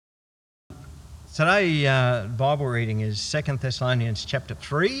Today, Bible reading is 2 Thessalonians chapter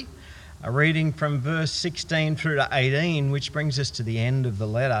 3, a reading from verse 16 through to 18, which brings us to the end of the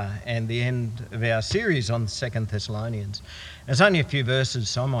letter and the end of our series on 2 Thessalonians. There's only a few verses,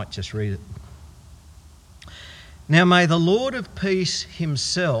 so I might just read it. Now may the Lord of peace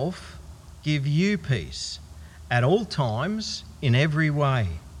himself give you peace at all times, in every way.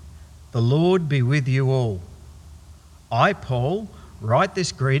 The Lord be with you all. I, Paul, write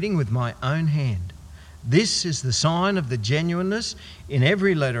this greeting with my own hand. This is the sign of the genuineness in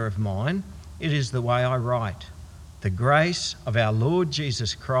every letter of mine. It is the way I write. The grace of our Lord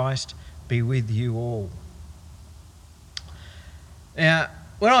Jesus Christ be with you all. Now,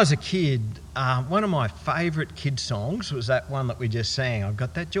 when I was a kid, one of my favourite kid songs was that one that we just sang. I've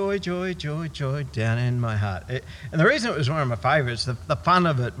got that joy, joy, joy, joy down in my heart. And the reason it was one of my favourites, the fun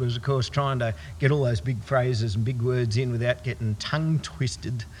of it was, of course, trying to get all those big phrases and big words in without getting tongue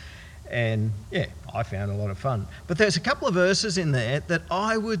twisted. And yeah, I found a lot of fun. But there's a couple of verses in there that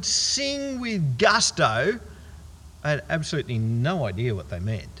I would sing with gusto. I had absolutely no idea what they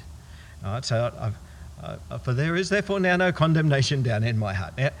meant. All right, so for there is therefore now no condemnation down in my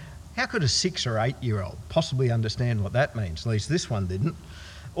heart. Now, how could a 6 or 8 year old possibly understand what that means? At least this one didn't.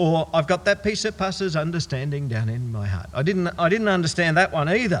 Or I've got that peace that passes understanding down in my heart. I didn't understand that one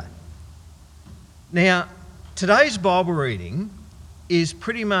either. Now, today's Bible reading is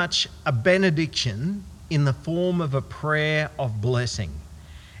pretty much a benediction in the form of a prayer of blessing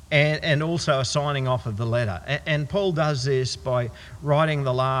and also a signing off of the letter. And Paul does this by writing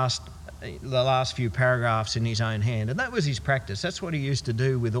the last few paragraphs in his own hand. And that was his practice. That's what he used to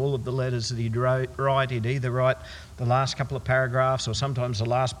do with all of the letters that he'd write. He'd either write the last couple of paragraphs or sometimes the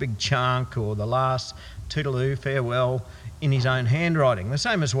last big chunk or the last toodaloo, farewell, in his own handwriting. The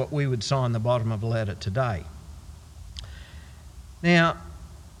same as what we would sign the bottom of a letter today. Now,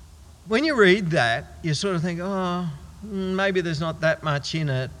 when you read that, you sort of think, oh, maybe there's not that much in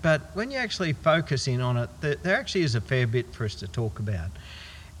it. But when you actually focus in on it, there actually is a fair bit for us to talk about.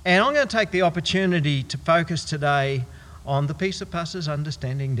 And I'm going to take the opportunity to focus today on the peace that passes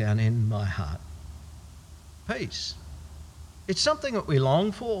understanding down in my heart. Peace. It's something that we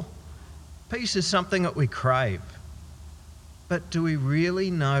long for. Peace is something that we crave. But do we really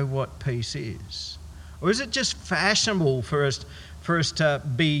know what peace is? Or is it just fashionable for us to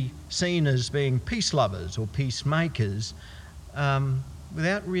be seen as being peace lovers or peacemakers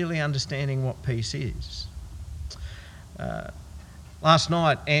without really understanding what peace is? Last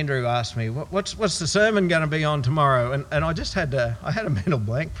night, Andrew asked me, what's the sermon going to be on tomorrow? And I just had a mental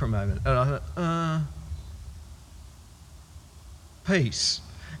blank for a moment. And I thought, peace.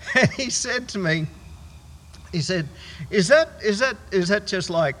 And he said to me, is that just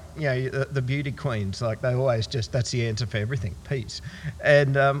like, you know, the beauty queens, like they always just, that's the answer for everything, peace.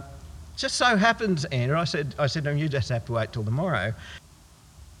 And just so happens, Andrew, I said to him, you just have to wait till tomorrow.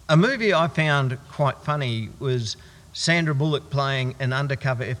 A movie I found quite funny was Sandra Bullock playing an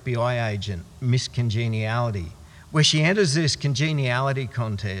undercover FBI agent, Miss Congeniality, where she enters this congeniality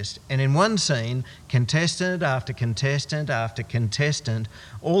contest, and in one scene, contestant after contestant after contestant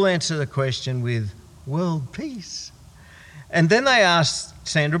all answer the question with world peace. And then they ask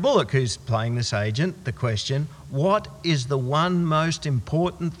Sandra Bullock, who's playing this agent, the question, what is the one most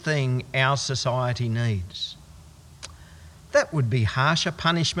important thing our society needs? That would be harsher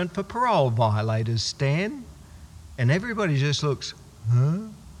punishment for parole violators, Stan. And everybody just looks, huh?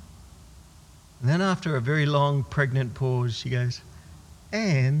 And then after a very long pregnant pause, she goes,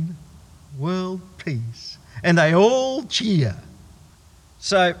 and world peace. And they all cheer.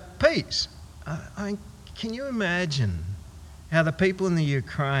 So, peace. I mean, can you imagine how the people in the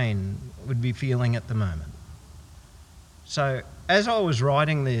Ukraine would be feeling at the moment? So, as I was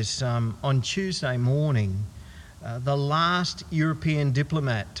writing this on Tuesday morning, the last European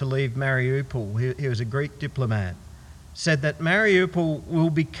diplomat to leave Mariupol, he was a Greek diplomat, said that Mariupol will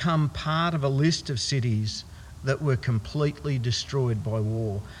become part of a list of cities that were completely destroyed by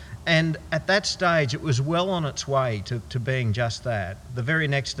war. And at that stage, it was well on its way to being just that. The very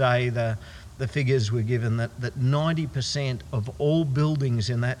next day, the figures were given that 90% of all buildings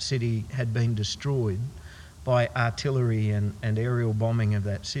in that city had been destroyed by artillery and aerial bombing of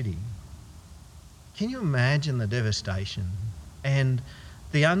that city. Can you imagine the devastation and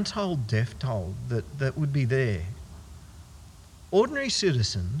the untold death toll that would be there? Ordinary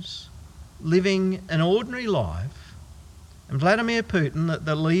citizens living an ordinary life, and Vladimir Putin,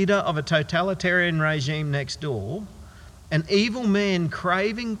 the leader of a totalitarian regime next door, an evil man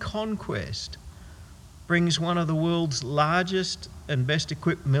craving conquest, brings one of the world's largest and best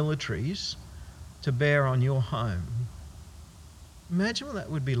equipped militaries to bear on your home. Imagine what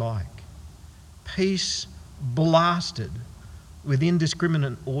that would be like. peace blasted with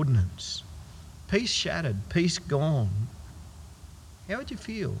indiscriminate ordnance, peace shattered, peace gone, how would you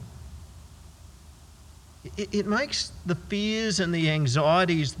feel? It makes the fears and the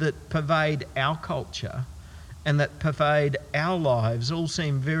anxieties that pervade our culture and that pervade our lives all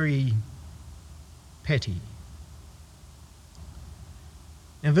seem very petty.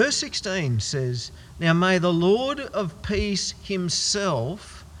 Now, verse 16 says, "Now may the Lord of peace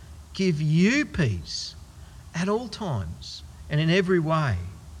himself give you peace at all times and in every way.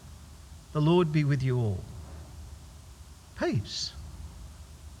 The Lord be with you all." Peace.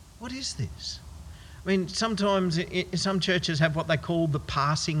 What is this? I mean, sometimes some churches have what they call the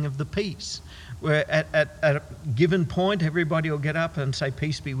passing of the peace, where at a given point everybody will get up and say,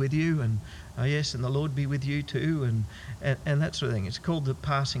 "Peace be with you," and "Oh yes, and the Lord be with you too," and that sort of thing. It's called the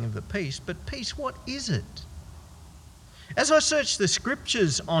passing of the peace. But peace, what is it? As I searched the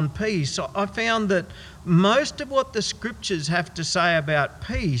scriptures on peace, I found that most of what the scriptures have to say about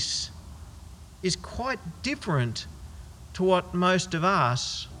peace is quite different to what most of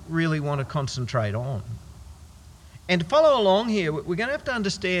us really want to concentrate on. And to follow along here, we're going to have to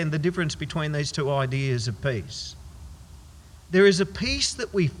understand the difference between these two ideas of peace. There is a peace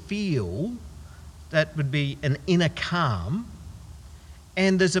that we feel, that would be an inner calm,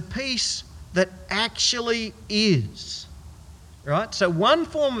 and there's a peace that actually is. Right? So one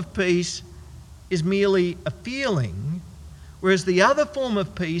form of peace is merely a feeling, whereas the other form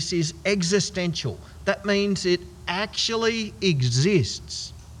of peace is existential. That means it actually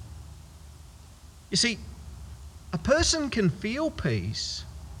exists. You see, a person can feel peace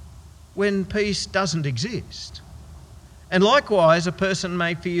when peace doesn't exist. And likewise, a person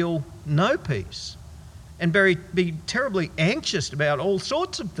may feel no peace and be terribly anxious about all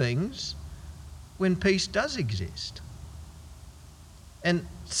sorts of things when peace does exist. And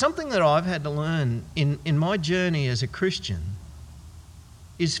something that I've had to learn in my journey as a Christian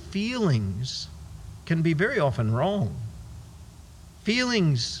is feelings can be very often wrong.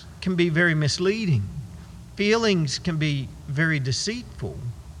 Feelings can be very misleading. Feelings can be very deceitful.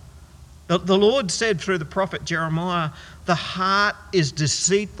 The Lord said through the prophet Jeremiah, "The heart is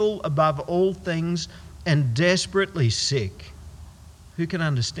deceitful above all things and desperately sick. Who can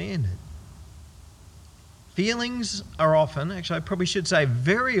understand it?" Feelings are often, actually I probably should say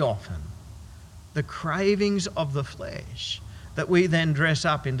very often, the cravings of the flesh that we then dress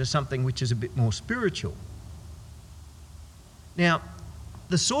up into something which is a bit more spiritual. Now,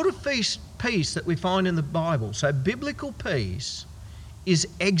 the sort of peace that we find in the Bible, so biblical peace, is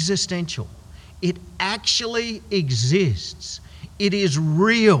existential. It actually exists. It is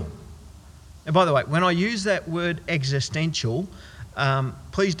real. And by the way, when I use that word existential,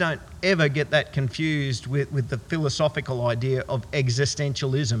 please don't ever get that confused with the philosophical idea of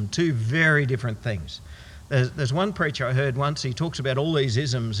existentialism. Two very different things. There's one preacher I heard once, he talks about all these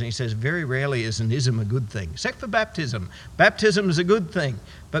isms and he says very rarely is an ism a good thing. Except for baptism. Baptism is a good thing,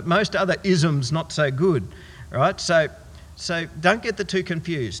 but most other isms not so good. Right? So don't get the two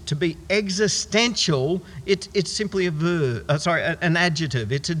confused. To be existential, it's simply an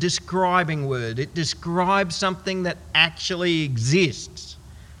adjective. It's a describing word. It describes something that actually exists.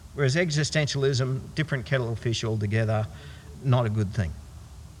 Whereas existentialism, different kettle of fish altogether, not a good thing.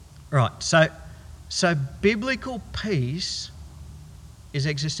 Right, so biblical peace is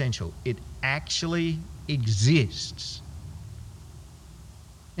existential. It actually exists.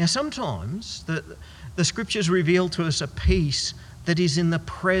 Now sometimes the scriptures reveal to us a peace that is in the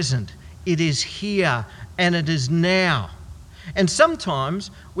present. It is here and it is now. And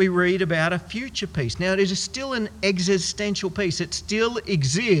sometimes we read about a future peace. Now it is still an existential peace. It still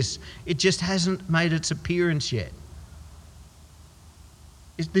exists. It just hasn't made its appearance yet.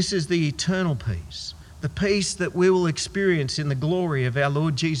 This is the eternal peace. The peace that we will experience in the glory of our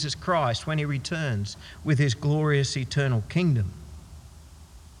Lord Jesus Christ when he returns with his glorious eternal kingdom.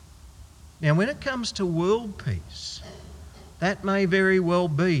 Now, when it comes to world peace, that may very well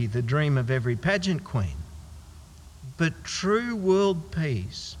be the dream of every pageant queen. But true world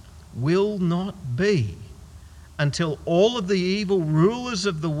peace will not be until all of the evil rulers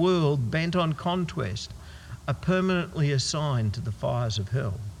of the world bent on conquest are permanently assigned to the fires of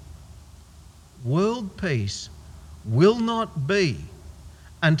hell. World peace will not be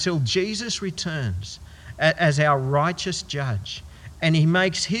until Jesus returns as our righteous judge and he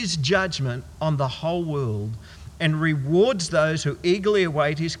makes his judgment on the whole world and rewards those who eagerly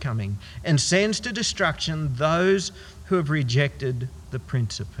await his coming and sends to destruction those who have rejected the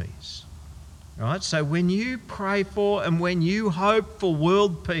Prince of Peace. Right? So when you pray for and when you hope for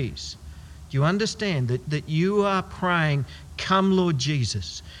world peace, you understand that you are praying Come, Lord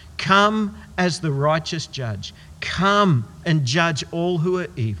Jesus. Come as the righteous judge. Come and judge all who are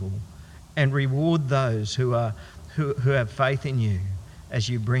evil and reward those who have faith in you as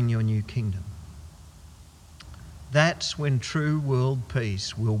you bring your new kingdom. That's when true world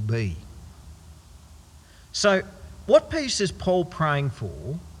peace will be. So, what peace is Paul praying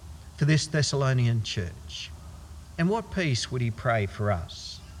for this Thessalonian church? And what peace would he pray for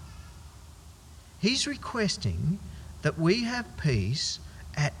us? He's requesting that we have peace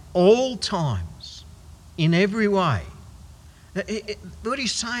at all times, in every way. What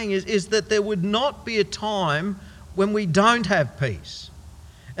he's saying is that there would not be a time when we don't have peace,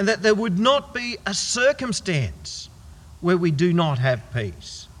 and that there would not be a circumstance where we do not have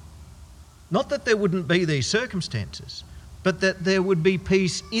peace. Not that there wouldn't be these circumstances, but that there would be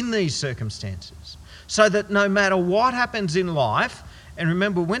peace in these circumstances. So that no matter what happens in life, and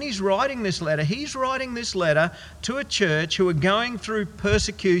remember, when he's writing this letter to a church who are going through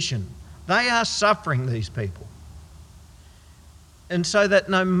persecution. They are suffering, these people. And so that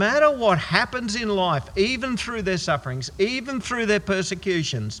no matter what happens in life, even through their sufferings, even through their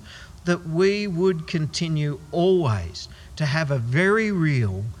persecutions, that we would continue always to have a very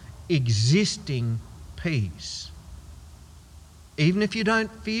real, existing peace. Even if you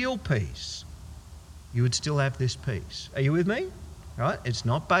don't feel peace, you would still have this peace. Are you with me? Right? It's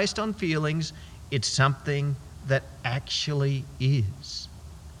not based on feelings. It's something that actually is.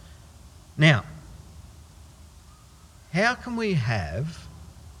 Now, how can we have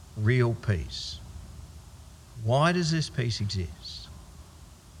real peace? Why does this peace exist?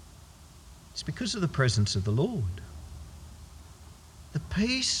 It's because of the presence of the Lord. The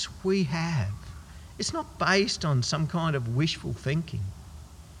peace we have, it's not based on some kind of wishful thinking.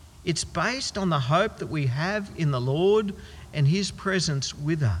 It's based on the hope that we have in the Lord and His presence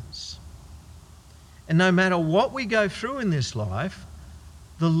with us. And no matter what we go through in this life,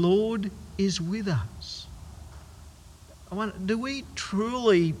 the Lord is with us. Do we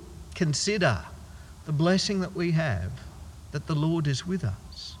truly consider the blessing that we have, that the Lord is with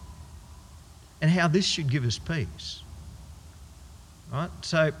us, and how this should give us peace? Right?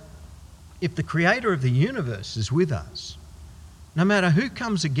 So, if the Creator of the universe is with us, no matter who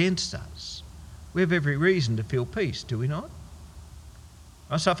comes against us, we have every reason to feel peace, do we not?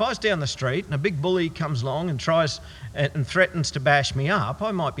 So if I was down the street and a big bully comes along and tries and threatens to bash me up,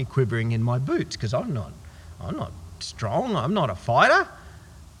 I might be quivering in my boots because I'm not strong, I'm not a fighter.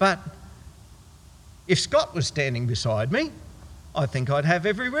 But if Scott was standing beside me, I think I'd have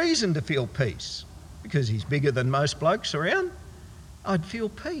every reason to feel peace because he's bigger than most blokes around. I'd feel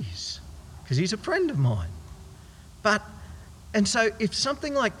peace because he's a friend of mine. And so if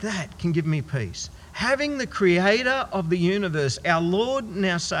something like that can give me peace, having the Creator of the universe, our Lord and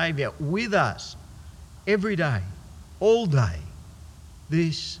our Saviour, with us every day, all day,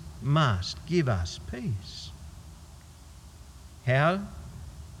 this must give us peace. How?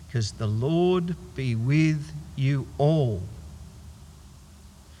 Because the Lord be with you all.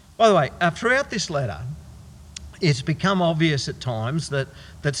 By the way, throughout this letter, it's become obvious at times that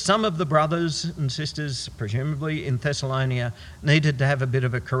some of the brothers and sisters, presumably in Thessalonica, needed to have a bit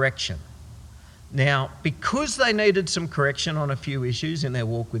of a correction. Now, because they needed some correction on a few issues in their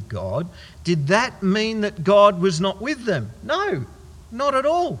walk with God, did that mean that God was not with them? No, not at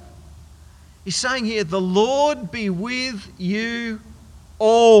all. He's saying here, the Lord be with you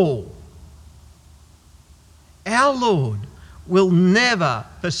all. Our Lord will never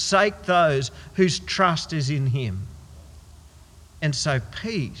forsake those whose trust is in Him. And so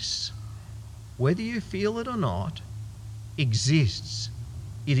peace, whether you feel it or not, exists.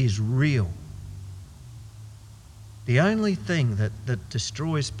 It is real. The only thing that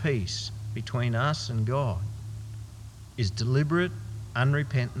destroys peace between us and God is deliberate,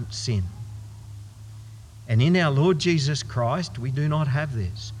 unrepentant sin. And in our Lord Jesus Christ, we do not have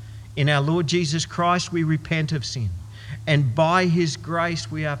this. In our Lord Jesus Christ, we repent of sin. And by His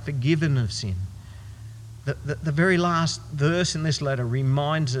grace, we are forgiven of sin. The very last verse in this letter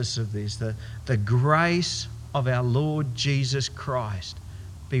reminds us of this. The grace of our Lord Jesus Christ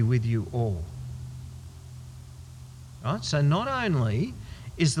be with you all. Right? So not only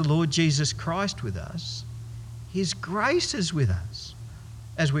is the Lord Jesus Christ with us, His grace is with us.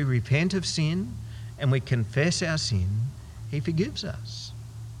 As we repent of sin and we confess our sin, He forgives us.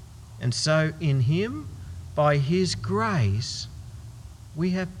 And so in Him, by His grace,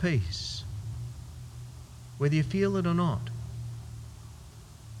 we have peace, whether you feel it or not.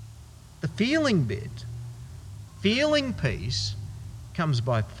 The feeling bit, feeling peace, comes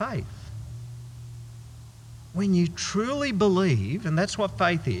by faith. When you truly believe, and that's what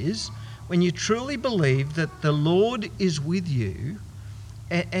faith is, when you truly believe that the Lord is with you,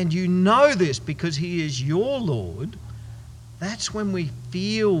 and you know this because he is your Lord, that's when we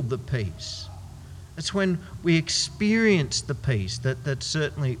feel the peace. That's when we experience the peace that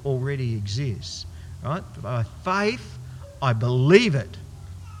certainly already exists. Right? By faith, I believe it,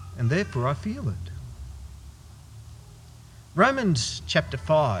 and therefore I feel it. Romans chapter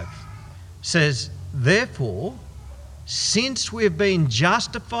 5 says, therefore, since we've been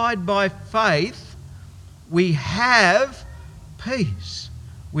justified by faith, we have peace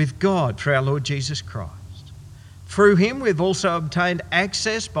with God through our Lord Jesus Christ. Through him we've also obtained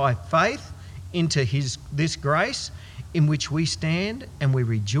access by faith into this grace in which we stand, and we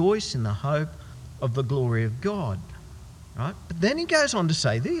rejoice in the hope of the glory of God. Right? But then he goes on to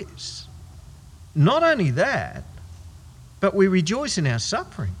say this. Not only that, but we rejoice in our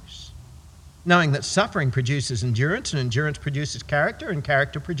sufferings, knowing that suffering produces endurance, and endurance produces character, and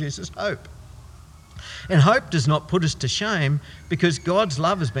character produces hope. And hope does not put us to shame, because God's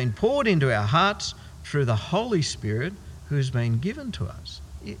love has been poured into our hearts through the Holy Spirit who has been given to us.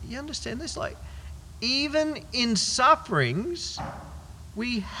 You understand this? Like, even in sufferings,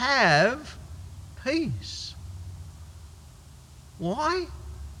 we have peace. Why?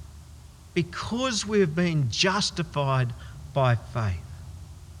 Because we've been justified by faith.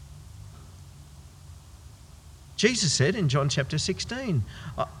 Jesus said in John chapter 16,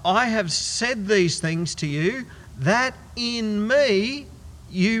 I have said these things to you that in me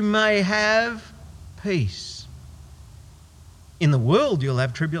you may have peace. In the world you'll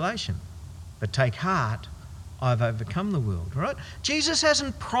have tribulation, but take heart, I've overcome the world, right? Jesus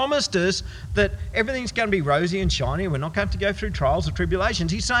hasn't promised us that everything's going to be rosy and shiny and we're not going to go through trials or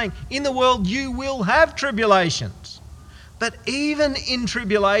tribulations. He's saying, in the world you will have tribulations. But even in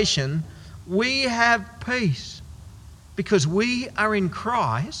tribulation, we have peace because we are in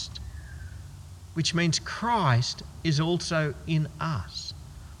Christ, which means Christ is also in us.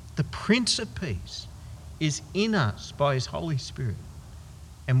 The Prince of Peace is in us by his Holy Spirit,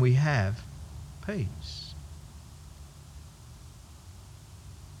 and we have peace.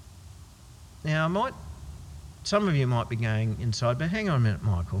 Now, some of you might be going inside, but hang on a minute,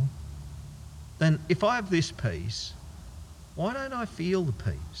 Michael. Then if I have this peace, why don't I feel the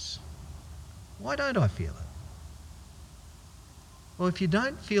peace? Why don't I feel it? Well, if you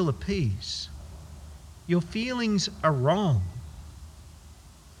don't feel the peace, your feelings are wrong.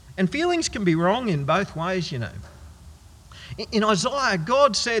 And feelings can be wrong in both ways, you know. In Isaiah,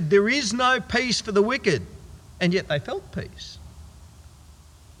 God said there is no peace for the wicked, and yet they felt peace.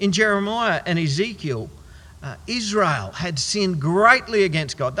 In Jeremiah and Ezekiel, Israel had sinned greatly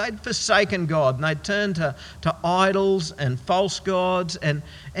against God. They'd forsaken God and they'd turned to idols and false gods. And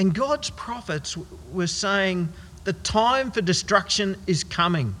God's prophets were saying the time for destruction is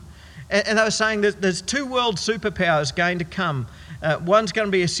coming. And they were saying that there's two world superpowers going to come. One's going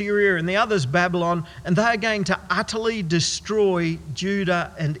to be Assyria and the other's Babylon, and they're going to utterly destroy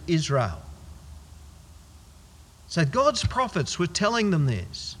Judah and Israel. So God's prophets were telling them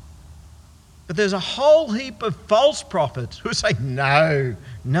this. But there's a whole heap of false prophets who say, no.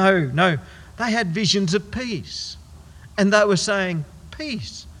 They had visions of peace. And they were saying,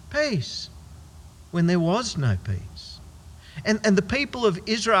 peace, when there was no peace. And the people of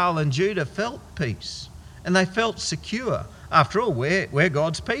Israel and Judah felt peace, and they felt secure. After all, we're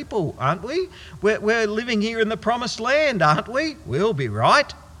God's people, aren't we? We're living here in the promised land, aren't we? We'll be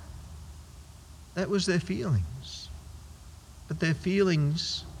right. That was their feelings. But their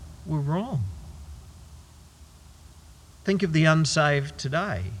feelings were wrong. Think of the unsaved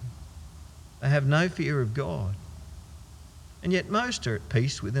today. They have no fear of God. And yet most are at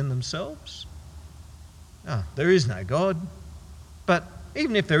peace within themselves. There is no God. But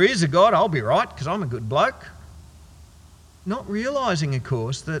even if there is a God, I'll be right because I'm a good bloke. Not realising, of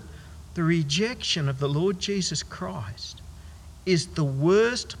course, that the rejection of the Lord Jesus Christ is the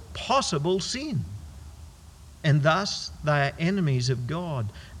worst possible sin. And thus they are enemies of God,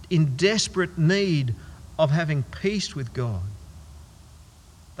 in desperate need of having peace with God.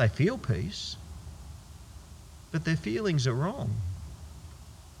 They feel peace, but their feelings are wrong.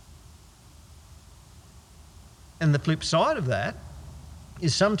 And the flip side of that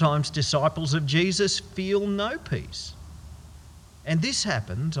is sometimes disciples of Jesus feel no peace. And this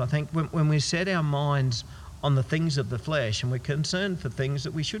happens, I think, when we set our minds on the things of the flesh and we're concerned for things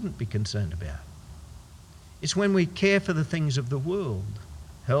that we shouldn't be concerned about. It's when we care for the things of the world,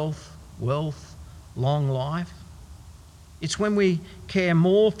 health, wealth, long life. It's when we care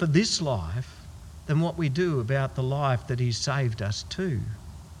more for this life than what we do about the life that He's saved us to.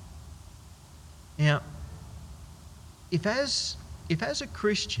 Now, if as a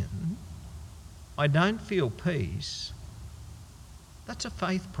Christian I don't feel peace, that's a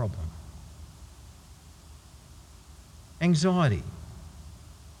faith problem. Anxiety.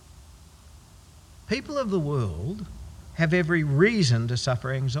 People of the world have every reason to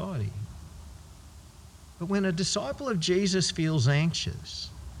suffer anxiety. But when a disciple of Jesus feels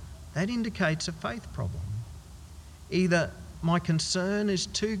anxious, that indicates a faith problem. Either my concern is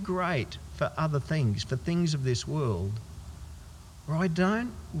too great for other things, for things of this world, or I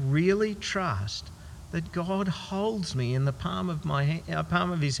don't really trust that God holds me in the palm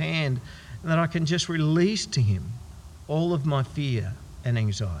of his hand, and that I can just release to him all of my fear and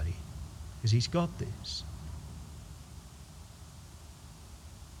anxiety, because he's got this.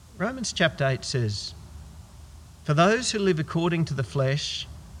 Romans chapter 8 says, "For those who live according to the flesh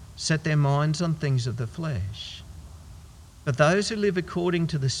set their minds on things of the flesh. But those who live according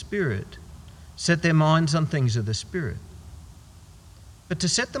to the Spirit set their minds on things of the Spirit. But to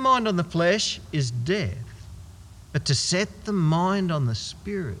set the mind on the flesh is death, but to set the mind on the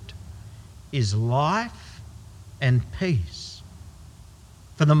Spirit is life and peace.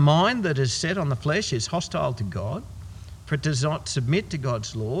 For the mind that is set on the flesh is hostile to God, for it does not submit to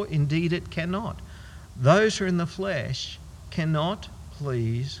God's law. Indeed, it cannot. Those who are in the flesh cannot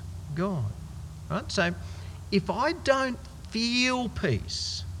please God." Right? So if I don't feel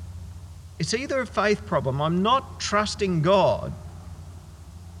peace, it's either a faith problem, I'm not trusting God,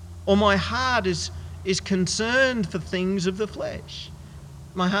 or my heart is concerned for things of the flesh.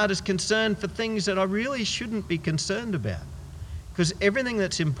 My heart is concerned for things that I really shouldn't be concerned about, because everything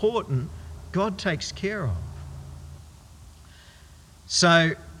that's important, God takes care of.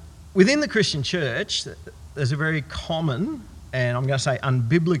 So within the Christian church, there's a very common, and I'm going to say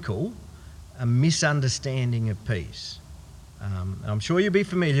unbiblical, a misunderstanding of peace. I'm sure you'll be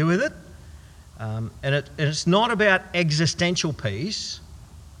familiar with it. And it's not about existential peace.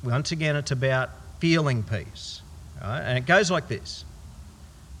 Once again, it's about feeling peace. Right? And it goes like this.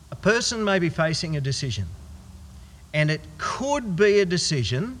 A person may be facing a decision, and it could be a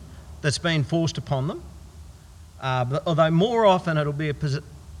decision that's been forced upon them, although more often it'll be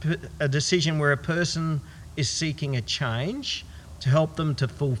a decision where a person is seeking a change to help them to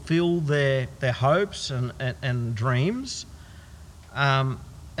fulfill their hopes and dreams.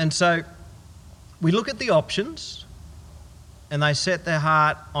 And so we look at the options, and they set their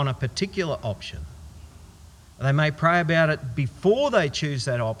heart on a particular option. They may pray about it before they choose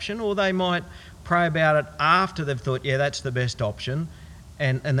that option, or they might pray about it after they've thought, yeah, that's the best option,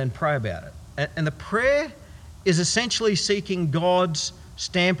 and then pray about it. And the prayer is essentially seeking God's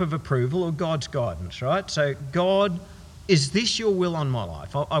stamp of approval or God's guidance, right? So, God, is this your will on my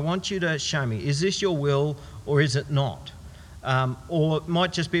life? I want you to show me, is this your will or is it not? Or it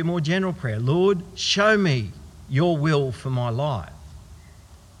might just be a more general prayer. Lord, show me your will for my life.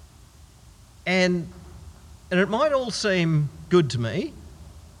 And it might all seem good to me,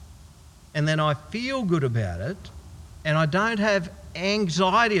 and then I feel good about it, and I don't have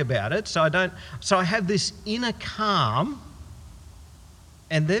anxiety about it, so I have this inner calm.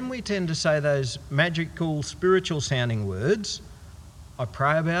 And then we tend to say those magical, spiritual sounding words. I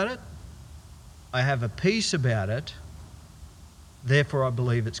pray about it, I have a peace about it, therefore I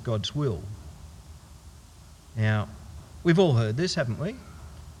believe it's God's will. Now, we've all heard this, haven't we?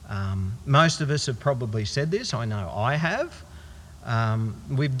 Most of us have probably said this. I know I have.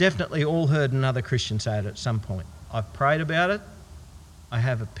 We've definitely all heard another Christian say it at some point. I've prayed about it, I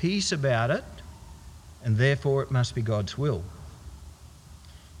have a peace about it, and therefore it must be God's will.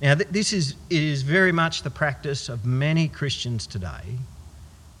 Now, this is very much the practice of many Christians today.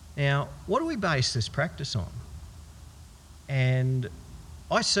 Now, what do we base this practice on? And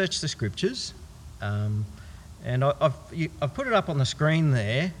I searched the scriptures, and I've put it up on the screen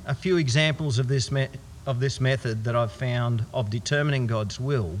there, a few examples of this method that I've found of determining God's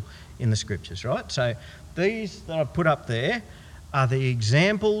will in the scriptures, right? So these that I've put up there are the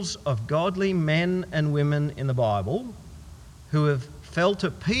examples of godly men and women in the Bible who have felt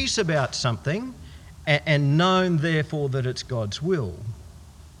a peace about something and known, therefore, that it's God's will.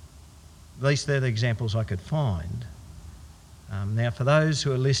 At least they're the examples I could find. Now, for those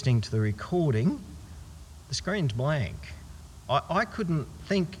who are listening to the recording, the screen's blank. I couldn't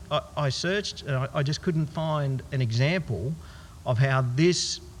think, I searched and I just couldn't find an example of how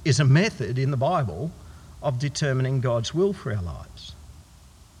this is a method in the Bible of determining God's will for our lives.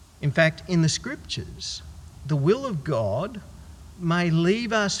 In fact, in the scriptures, the will of God may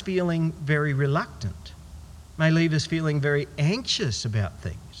leave us feeling very reluctant, may leave us feeling very anxious about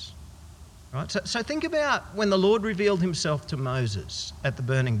things. Right? So think about when the Lord revealed himself to Moses at the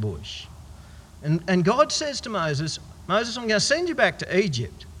burning bush. And God says to Moses, I'm going to send you back to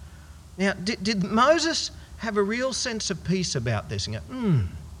Egypt. Now, did Moses have a real sense of peace about this and go,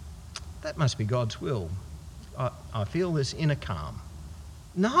 that must be God's will? I feel this inner calm.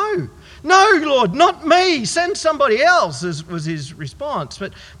 No, Lord, not me. Send somebody else, was his response.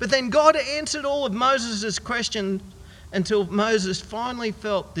 But then God answered all of Moses' questions until Moses finally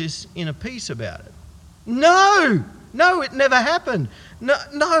felt this inner peace about it. No, it never happened.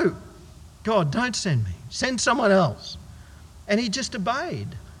 No, God, don't send me. Send someone else. And he just obeyed.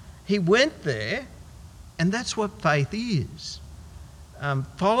 He went there, and that's what faith is.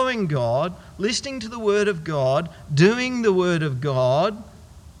 Following God, listening to the Word of God, doing the Word of God,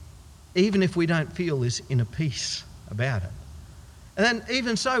 even if we don't feel this inner peace about it. And then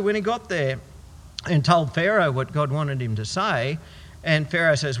even so, when he got there and told Pharaoh what God wanted him to say, and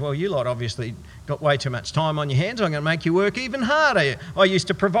Pharaoh says, well, you lot obviously got way too much time on your hands. I'm going to make you work even harder. I used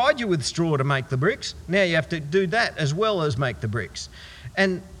to provide you with straw to make the bricks. Now you have to do that as well as make the bricks.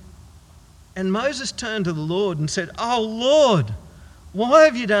 And Moses turned to the Lord and said, oh, Lord, why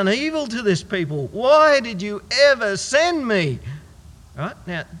have you done evil to this people? Why did you ever send me? Right?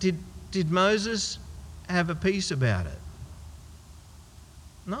 Now, did Moses have a peace about it?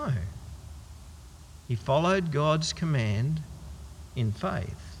 No. He followed God's command in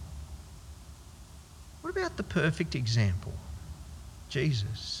faith. What about the perfect example?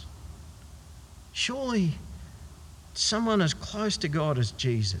 Jesus. Surely someone as close to God as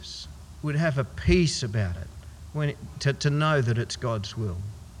Jesus would have a peace about it, to know that it's God's will.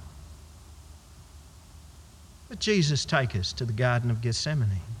 But Jesus take us to the Garden of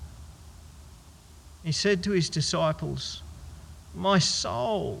Gethsemane. He said to his disciples, my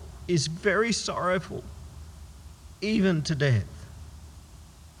soul is very sorrowful, even to death.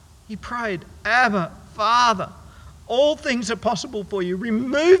 He prayed, Abba, Father, all things are possible for you.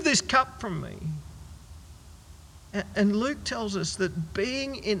 Remove this cup from me. And Luke tells us that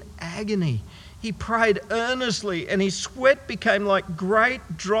being in agony, he prayed earnestly and his sweat became like great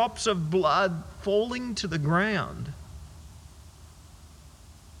drops of blood falling to the ground.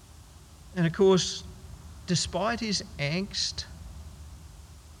 And of course, despite his angst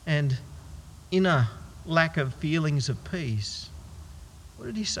and inner lack of feelings of peace, what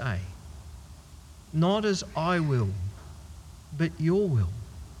did he say? Not as I will, but your will.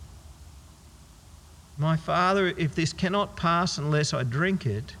 My Father, if this cannot pass unless I drink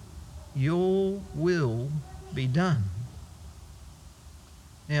it, your will be done.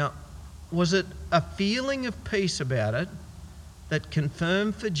 Now, was it a feeling of peace about it that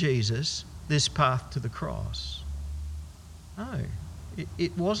confirmed for Jesus this path to the cross? No,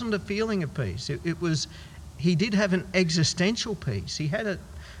 it wasn't a feeling of peace. It was, he did have an existential peace. He had a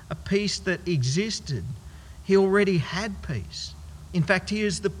peace that existed. He already had peace. In fact, he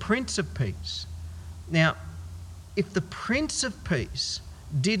is the Prince of Peace. Now, if the Prince of Peace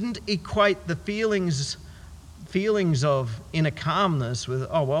didn't equate the feelings of inner calmness with,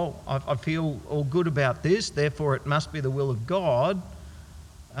 oh, well, I feel all good about this, therefore it must be the will of God,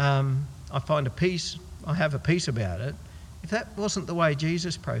 I find a peace, I have a peace about it. If that wasn't the way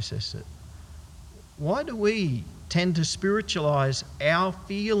Jesus processed it, why do we tend to spiritualise our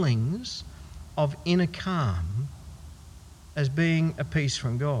feelings of inner calm as being a peace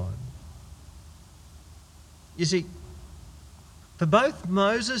from God? You see, for both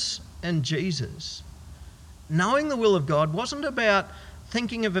Moses and Jesus, knowing the will of God wasn't about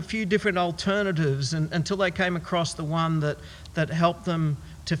thinking of a few different alternatives until they came across the one that helped them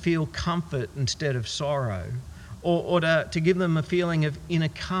to feel comfort instead of sorrow, or to give them a feeling of inner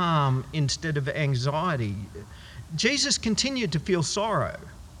calm instead of anxiety. Jesus continued to feel sorrow.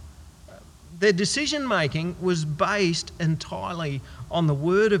 Their decision-making was based entirely on the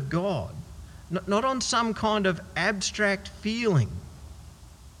Word of God, not on some kind of abstract feeling,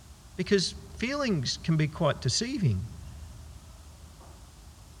 because feelings can be quite deceiving.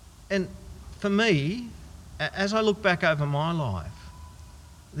 And for me, as I look back over my life,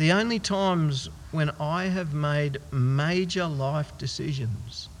 the only times when I have made major life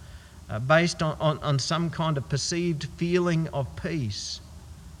decisions based on some kind of perceived feeling of peace,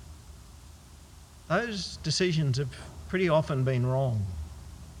 those decisions have pretty often been wrong.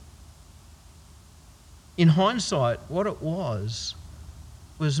 In hindsight, what it was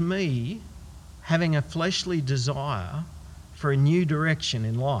me having a fleshly desire for a new direction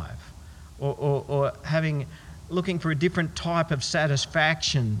in life, or looking for a different type of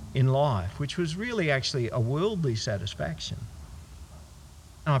satisfaction in life, which was really actually a worldly satisfaction.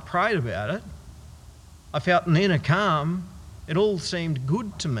 And I prayed about it. I felt an inner calm. It all seemed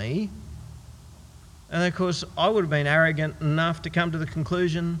good to me. And of course, I would have been arrogant enough to come to the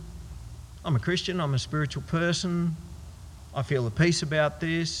conclusion, I'm a Christian, I'm a spiritual person, I feel a peace about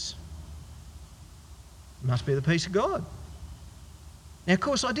this, It must be the peace of God. Now, of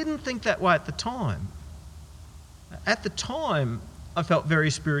course, I didn't think that way at the time. At the time, I felt very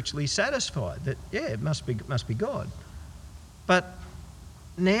spiritually satisfied that, yeah, it must be God. But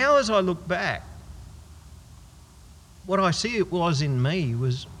now as I look back, what I see it was in me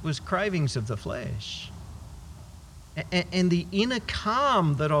was cravings of the flesh. And the inner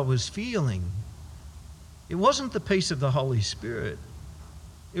calm that I was feeling, it wasn't the peace of the Holy Spirit.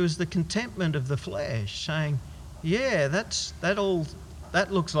 It was the contentment of the flesh saying, yeah,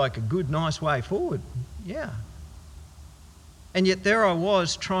 that looks like a good, nice way forward. Yeah. And yet there I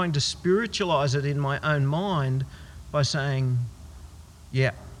was trying to spiritualise it in my own mind by saying,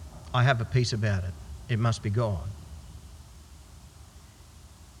 yeah, I have a peace about it. It must be God.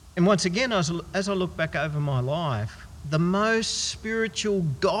 And once again, as I look back over my life, the most spiritual,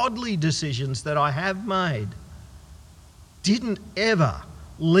 godly decisions that I have made didn't ever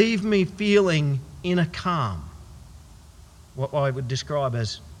leave me feeling inner calm, what I would describe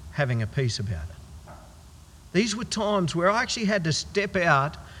as having a peace about it. These were times where I actually had to step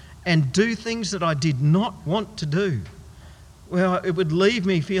out and do things that I did not want to do. Well, it would leave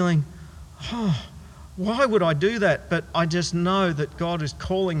me feeling, why would I do that? But I just know that God is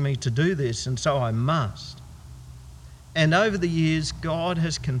calling me to do this, and so I must. And over the years, God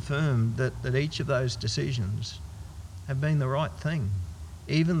has confirmed that each of those decisions have been the right thing,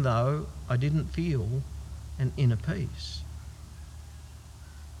 even though I didn't feel an inner peace.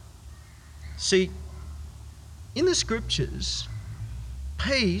 See, in the scriptures,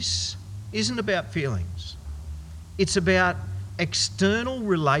 peace isn't about feelings. It's about external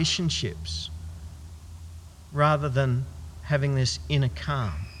relationships rather than having this inner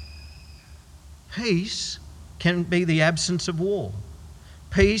calm. Peace can be the absence of war.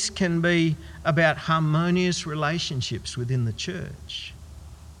 Peace can be about harmonious relationships within the church.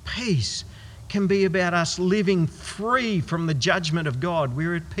 Peace can be about us living free from the judgment of God.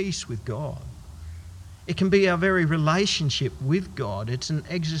 We're at peace with God. It can be our very relationship with God. It's an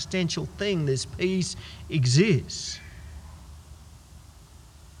existential thing. This peace exists.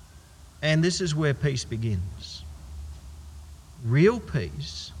 And this is where peace begins. Real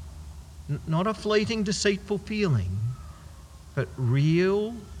peace, not a fleeting, deceitful feeling, but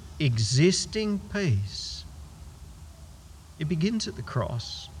real, existing peace. It begins at the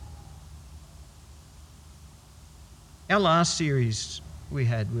cross. Our last series we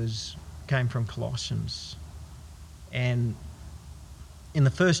had came from Colossians. And in the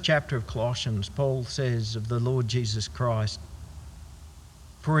first chapter of Colossians, Paul says of the Lord Jesus Christ,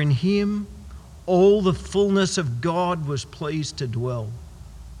 "For in him all the fullness of God was pleased to dwell,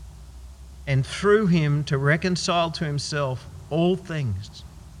 and through him to reconcile to himself all things,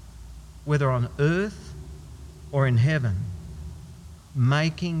 whether on earth or in heaven,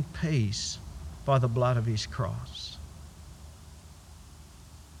 making peace by the blood of his cross."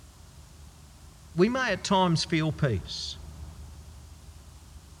 We may at times feel peace,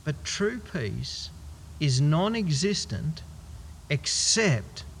 but true peace is non-existent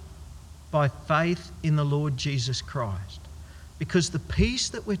except by faith in the Lord Jesus Christ. Because the peace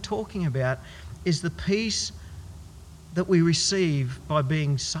that we're talking about is the peace that we receive by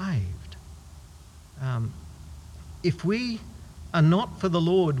being saved. If we are not for the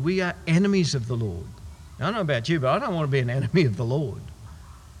Lord, we are enemies of the Lord. I don't know about you, but I don't want to be an enemy of the Lord.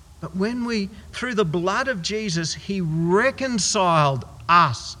 But when through the blood of Jesus, he reconciled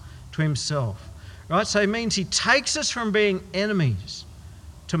us to himself. Right? So it means he takes us from being enemies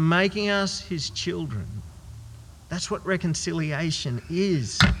to making us his children. That's what reconciliation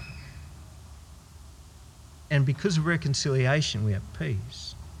is. And because of reconciliation, we have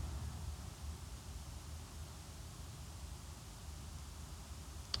peace.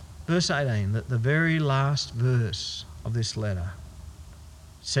 Verse 18, the very last verse of this letter,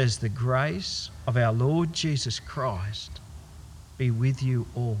 says, "The grace of our Lord Jesus Christ be with you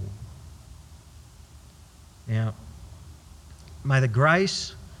all." Now, may the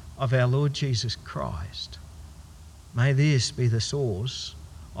grace of our Lord Jesus Christ, may this be the source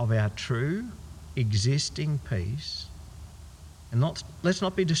of our true, existing peace. And let's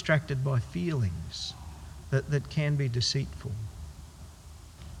not be distracted by feelings that can be deceitful.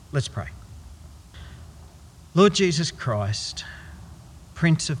 Let's pray. Lord Jesus Christ,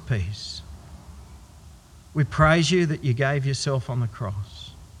 Prince of Peace, we praise you that you gave yourself on the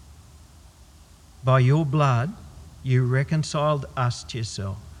cross. By your blood, you reconciled us to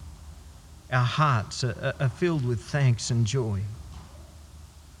yourself. Our hearts are filled with thanks and joy.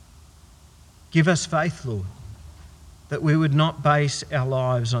 Give us faith, Lord, that we would not base our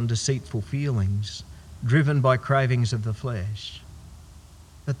lives on deceitful feelings driven by cravings of the flesh,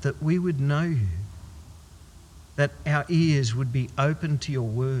 but that we would know you that our ears would be open to your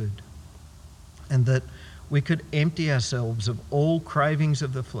word, and that we could empty ourselves of all cravings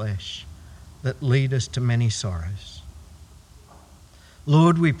of the flesh that lead us to many sorrows.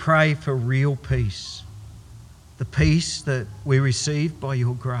 Lord, we pray for real peace, the peace that we receive by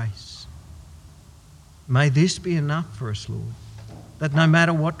your grace. May this be enough for us, Lord, that no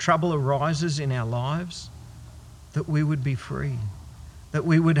matter what trouble arises in our lives, that we would be free, that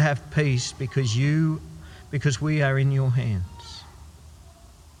we would have peace because we are in your hands.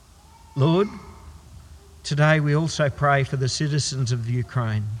 Lord, today we also pray for the citizens of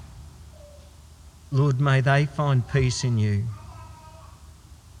Ukraine. Lord, may they find peace in you.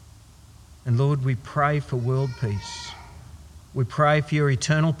 And Lord, we pray for world peace. We pray for your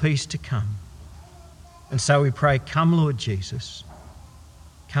eternal peace to come. And so we pray, come Lord Jesus,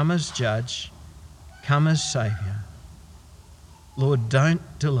 come as judge, come as saviour. Lord, don't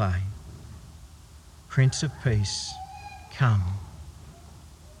delay. Prince of Peace, come.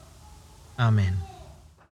 Amen.